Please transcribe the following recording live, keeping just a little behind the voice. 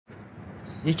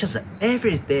It's just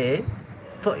every day,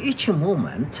 for each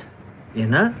movement,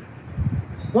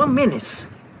 1 minute.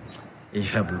 You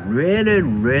have really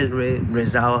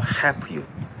result help you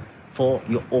for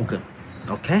your organ.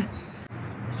 Okay?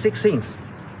 6 things: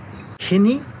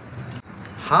 kidney,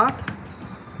 heart,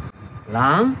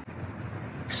 lung,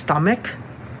 stomach,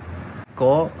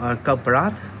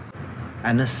 gallbladder,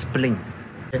 and spleen.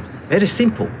 It's very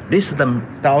simple. This is the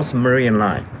Dawes meridian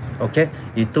line. Okay?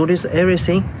 You do this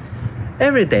everything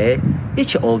every day,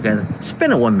 each organ,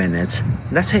 spend 1 minute.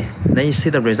 That's it. Then you see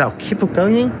the result. Keep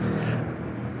going.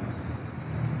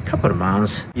 Couple of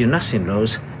months, you nothing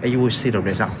knows, and you will see the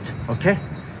result. Okay?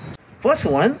 First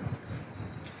one,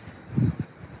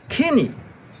 kidney,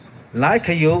 like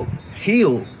you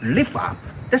heel lift up.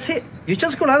 That's it. You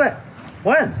just go like that.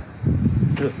 1,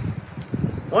 2,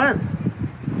 1,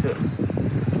 2,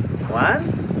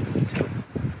 1, 2,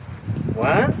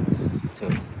 1, 2,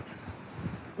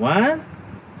 1,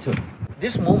 2.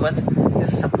 This movement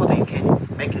is supporting kidney,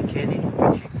 make a kidney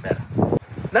function better.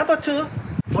 Number 2,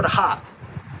 for the heart.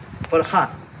 For the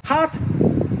heart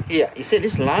here. You see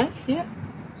this line here?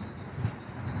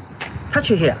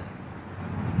 Touch it here.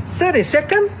 30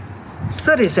 seconds.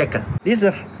 30 seconds.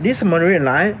 This meridian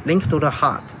line linked to the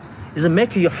heart is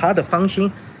making your heart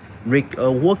function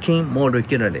working more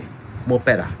regularly, more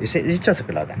better. You see, it's just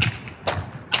like that.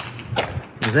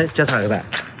 You see, just like that.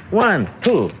 1,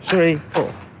 2, 3,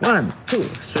 4. 1, 2,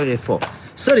 3, 4.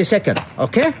 30 seconds.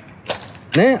 Okay.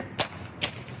 Then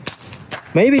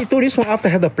maybe do this one after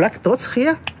have the black dots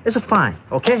here. It's fine.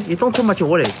 Okay. You don't too much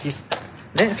worry.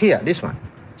 Then here, this one.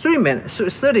 3 minutes.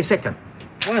 30 seconds.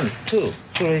 1, 2,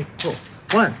 3, 4.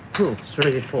 1, 2,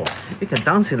 3, 4. You can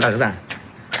dance it like that.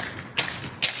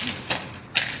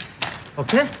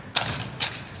 Okay?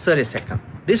 30 seconds.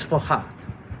 This for heart.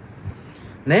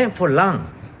 Then for lung.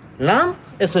 Lung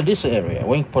is this area.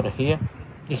 When you put it here,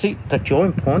 you see the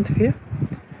joint point here?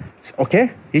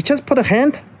 Okay? You just put a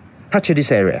hand, touch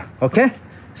this area. Okay?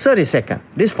 30 seconds.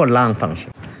 This for lung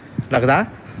function. Like that.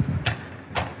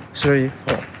 3,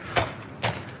 4.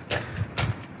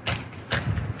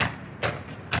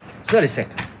 30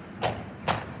 seconds.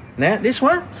 Then this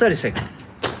one, 30 seconds.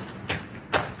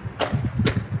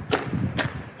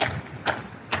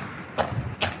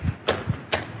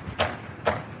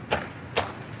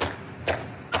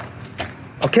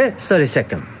 Okay, 30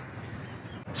 seconds.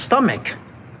 Stomach.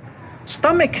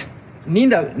 Stomach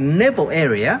need a navel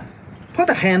area. Put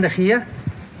a hand here,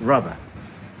 rubber.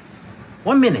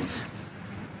 1 minute.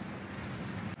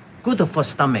 Good for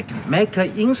stomach. Make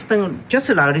an instant, just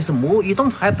like this move. You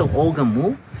don't have the organ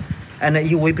move, and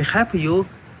it will be help you,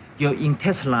 your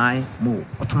intestine move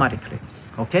automatically.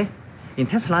 Okay?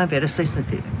 Intestine very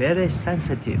sensitive,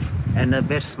 and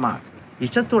very smart. You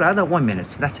just do that 1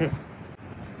 minute. That's it.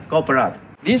 Gallbladder.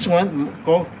 This one,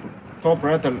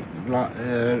 gallbladder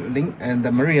link and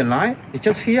the meridian line. It's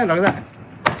just here like that.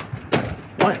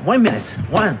 1 minute.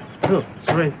 1, 2,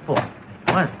 3, 4.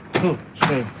 1, 2,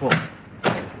 3, 4.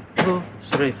 2,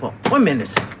 3, 4. 1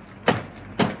 minute.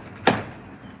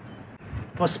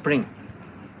 For spleen.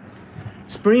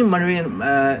 Spleen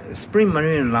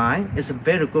meridian line is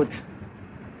very good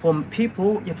for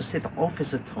people if sit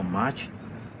office too much,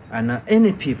 and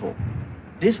any people.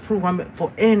 This program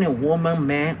for any woman,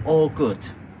 man, all good.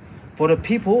 For the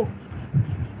people,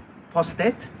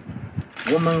 prostate,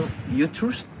 woman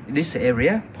uterus, this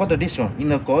area, put this one in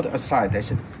the gold aside. That's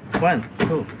it. 1,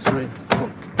 2, 3, 4.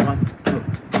 1, 2,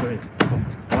 3, 4.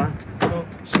 1, 2,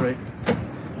 3, 4.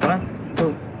 1,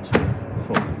 2, 3,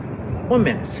 4. 1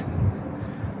 minute.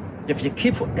 If you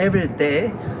keep every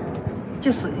day,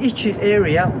 just each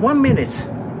area 1 minute.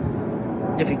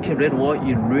 If you keep that word,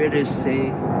 you really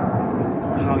see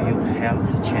how your health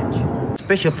change.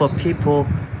 Especially for people,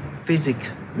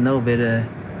 not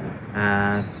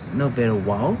very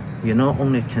well.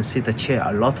 Only can sit the chair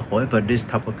a lot. However, this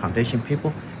type of condition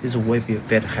people is will be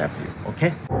very happy.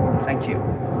 Okay, thank you.